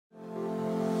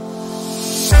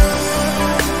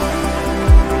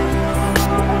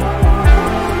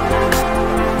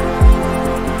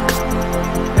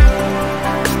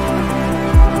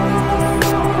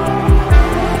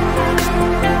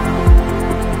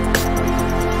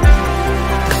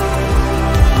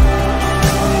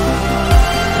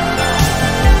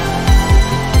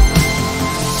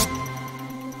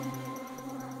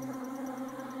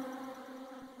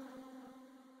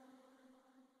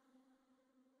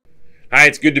Hi,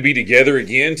 it's good to be together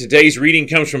again. Today's reading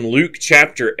comes from Luke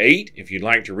chapter 8. If you'd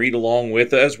like to read along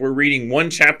with us, we're reading one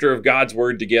chapter of God's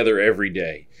Word together every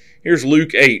day. Here's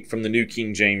Luke 8 from the New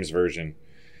King James Version.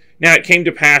 Now it came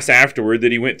to pass afterward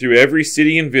that he went through every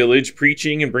city and village,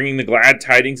 preaching and bringing the glad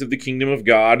tidings of the kingdom of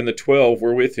God, and the 12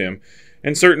 were with him.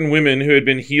 And certain women who had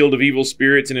been healed of evil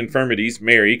spirits and infirmities,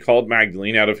 Mary, called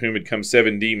Magdalene, out of whom had come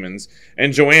 7 demons,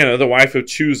 and Joanna, the wife of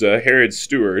Chuza, Herod's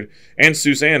steward, and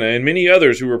Susanna, and many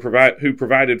others who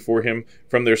provided for him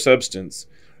from their substance.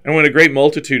 And when a great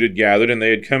multitude had gathered, and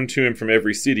they had come to him from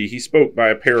every city, he spoke by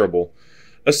a parable.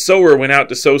 A sower went out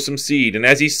to sow some seed, and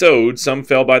as he sowed, some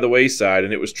fell by the wayside,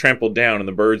 and it was trampled down, and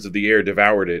the birds of the air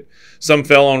devoured it. Some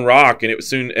fell on rock, and as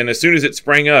soon as it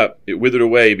sprang up, it withered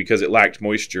away because it lacked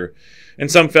moisture. And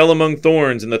some fell among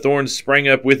thorns, and the thorns sprang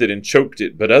up with it and choked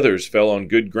it. But others fell on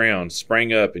good ground,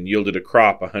 sprang up, and yielded a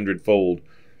crop 100-fold.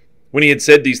 When he had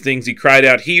said these things, he cried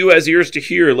out, "He who has ears to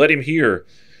hear, let him hear."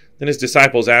 Then his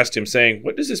disciples asked him, saying,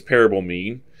 "What does this parable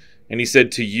mean?" And he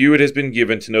said, "To you it has been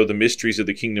given to know the mysteries of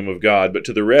the kingdom of God, but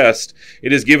to the rest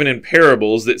it is given in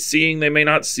parables, that seeing they may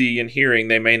not see, and hearing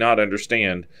they may not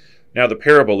understand. Now the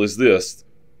parable is this: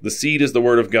 the seed is the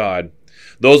word of God.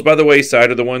 Those by the wayside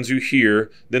are the ones who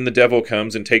hear, then the devil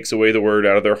comes and takes away the word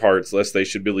out of their hearts, lest they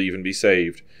should believe and be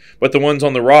saved. But the ones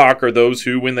on the rock are those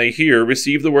who, when they hear,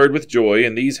 receive the word with joy,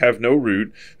 and these have no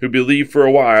root, who believe for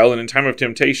a while, and in time of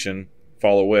temptation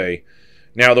fall away.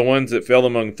 Now the ones that fell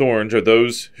among thorns are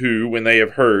those who, when they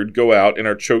have heard, go out and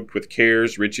are choked with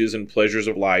cares, riches, and pleasures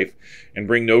of life, and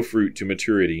bring no fruit to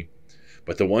maturity.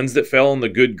 But the ones that fell on the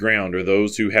good ground are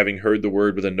those who, having heard the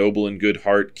word with a noble and good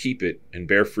heart, keep it, and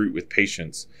bear fruit with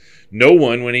patience. No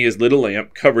one, when he has lit a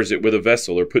lamp, covers it with a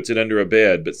vessel, or puts it under a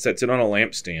bed, but sets it on a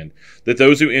lampstand, that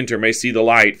those who enter may see the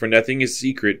light. For nothing is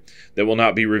secret that will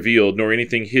not be revealed, nor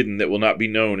anything hidden that will not be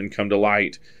known and come to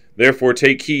light. Therefore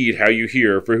take heed how you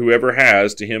hear, for whoever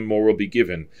has, to him more will be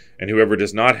given, and whoever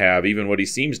does not have, even what he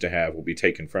seems to have, will be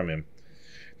taken from him."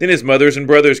 Then his mothers and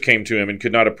brothers came to him, and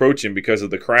could not approach him because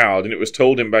of the crowd. And it was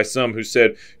told him by some who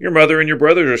said, "Your mother and your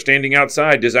brothers are standing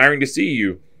outside, desiring to see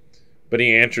you." But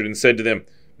he answered and said to them,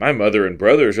 "My mother and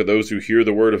brothers are those who hear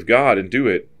the word of God and do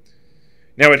it."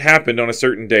 Now it happened on a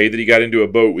certain day that he got into a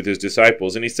boat with his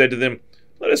disciples, and he said to them,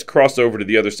 "Let us cross over to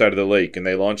the other side of the lake." And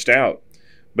they launched out.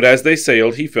 But as they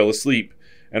sailed, he fell asleep.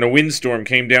 And a windstorm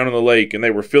came down on the lake, and they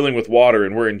were filling with water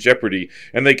and were in jeopardy.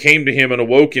 And they came to him and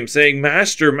awoke him, saying,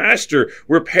 "Master, Master,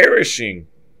 we're perishing."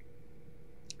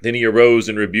 Then he arose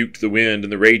and rebuked the wind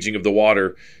and the raging of the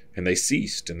water, and they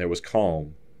ceased, and there was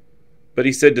calm. But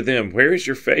he said to them, "Where is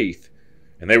your faith?"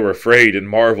 And they were afraid and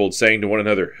marveled, saying to one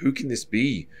another, "Who can this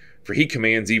be? For he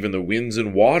commands even the winds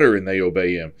and water, and they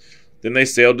obey him." Then they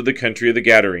sailed to the country of the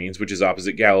Gadarenes, which is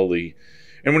opposite Galilee.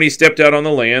 And when he stepped out on the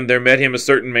land, there met him a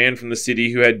certain man from the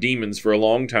city who had demons for a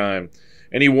long time.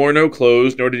 And he wore no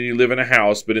clothes, nor did he live in a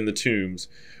house, but in the tombs.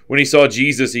 When he saw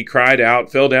Jesus, he cried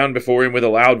out, fell down before him with a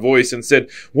loud voice, and said,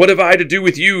 "What have I to do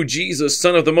with you, Jesus,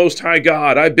 Son of the Most High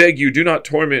God? I beg you, do not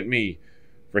torment me."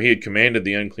 For he had commanded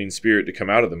the unclean spirit to come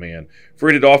out of the man. For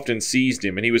it had often seized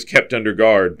him, and he was kept under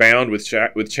guard, bound with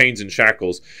chains and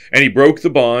shackles. And he broke the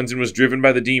bonds, and was driven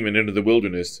by the demon into the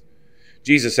wilderness.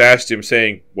 Jesus asked him,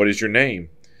 saying, "What is your name?"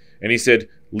 And he said,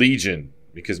 "Legion,"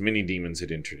 because many demons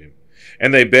had entered him.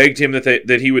 And they begged him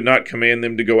that he would not command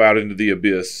them to go out into the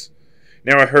abyss.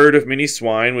 Now a herd of many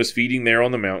swine was feeding there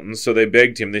on the mountains, so they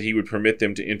begged him that he would permit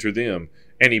them to enter them.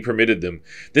 And he permitted them.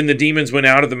 Then the demons went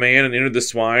out of the man and entered the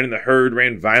swine, and the herd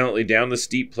ran violently down the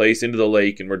steep place into the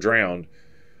lake and were drowned.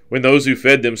 When those who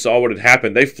fed them saw what had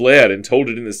happened, they fled and told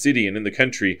it in the city and in the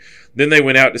country. Then they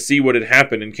went out to see what had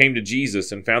happened, and came to Jesus,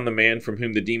 and found the man from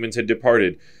whom the demons had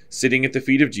departed, sitting at the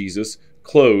feet of Jesus,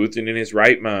 clothed and in his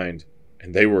right mind.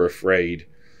 And they were afraid.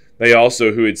 They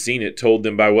also, who had seen it, told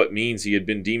them by what means he had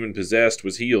been demon-possessed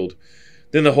was healed.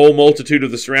 Then the whole multitude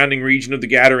of the surrounding region of the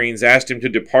Gadarenes asked him to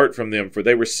depart from them, for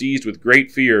they were seized with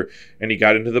great fear, and he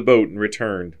got into the boat and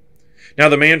returned. Now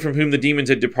the man from whom the demons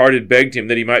had departed begged him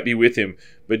that he might be with him,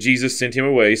 but Jesus sent him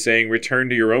away, saying, "Return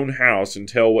to your own house and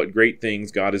tell what great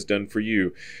things God has done for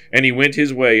you." And he went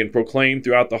his way and proclaimed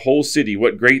throughout the whole city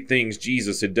what great things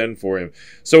Jesus had done for him.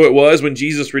 So it was, when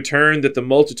Jesus returned, that the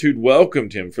multitude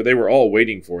welcomed him, for they were all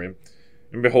waiting for him.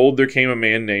 And behold, there came a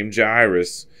man named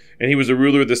Jairus, and he was a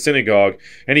ruler of the synagogue.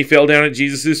 And he fell down at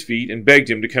Jesus' feet and begged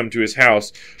him to come to his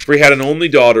house, for he had an only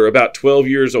daughter, about 12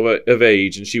 years of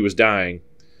age, and she was dying.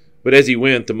 But as he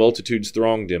went, the multitudes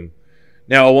thronged him.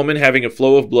 Now a woman having a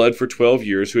flow of blood for 12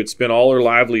 years, who had spent all her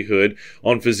livelihood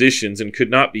on physicians and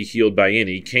could not be healed by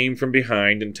any, came from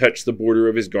behind and touched the border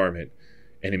of his garment.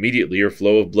 And immediately her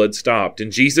flow of blood stopped.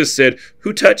 And Jesus said,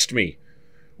 "Who touched me?"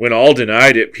 When all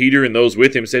denied it, Peter and those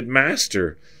with him said,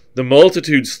 Master, the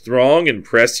multitudes throng and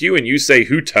press you, and you say,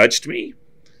 Who touched me?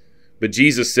 But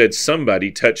Jesus said,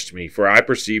 Somebody touched me, for I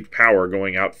perceived power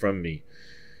going out from me.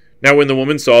 Now when the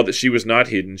woman saw that she was not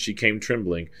hidden, she came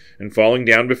trembling, and falling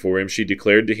down before him, she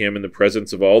declared to him in the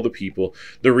presence of all the people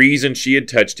the reason she had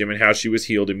touched him, and how she was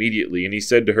healed immediately. And he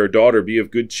said to her, Daughter, be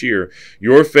of good cheer.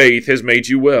 Your faith has made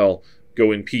you well.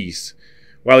 Go in peace.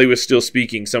 While he was still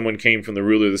speaking, someone came from the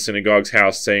ruler of the synagogue's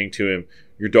house, saying to him,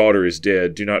 Your daughter is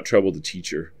dead. Do not trouble the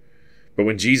teacher. But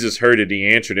when Jesus heard it, he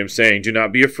answered him, saying, Do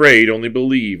not be afraid, only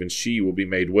believe, and she will be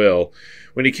made well.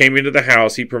 When he came into the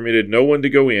house, he permitted no one to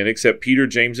go in except Peter,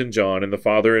 James, and John, and the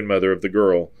father and mother of the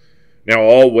girl. Now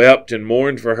all wept and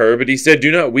mourned for her, but he said,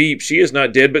 Do not weep, she is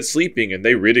not dead, but sleeping. And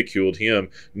they ridiculed him,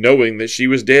 knowing that she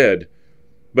was dead.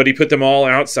 But he put them all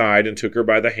outside, and took her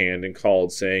by the hand, and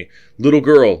called, saying, Little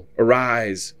girl,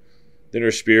 arise. Then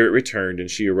her spirit returned,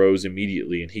 and she arose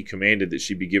immediately, and he commanded that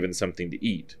she be given something to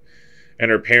eat.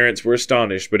 And her parents were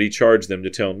astonished, but he charged them to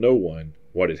tell no one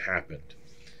what had happened.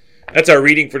 That's our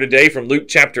reading for today from Luke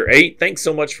chapter 8. Thanks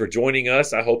so much for joining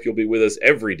us. I hope you'll be with us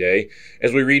every day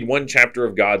as we read one chapter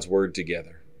of God's Word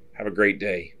together. Have a great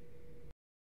day.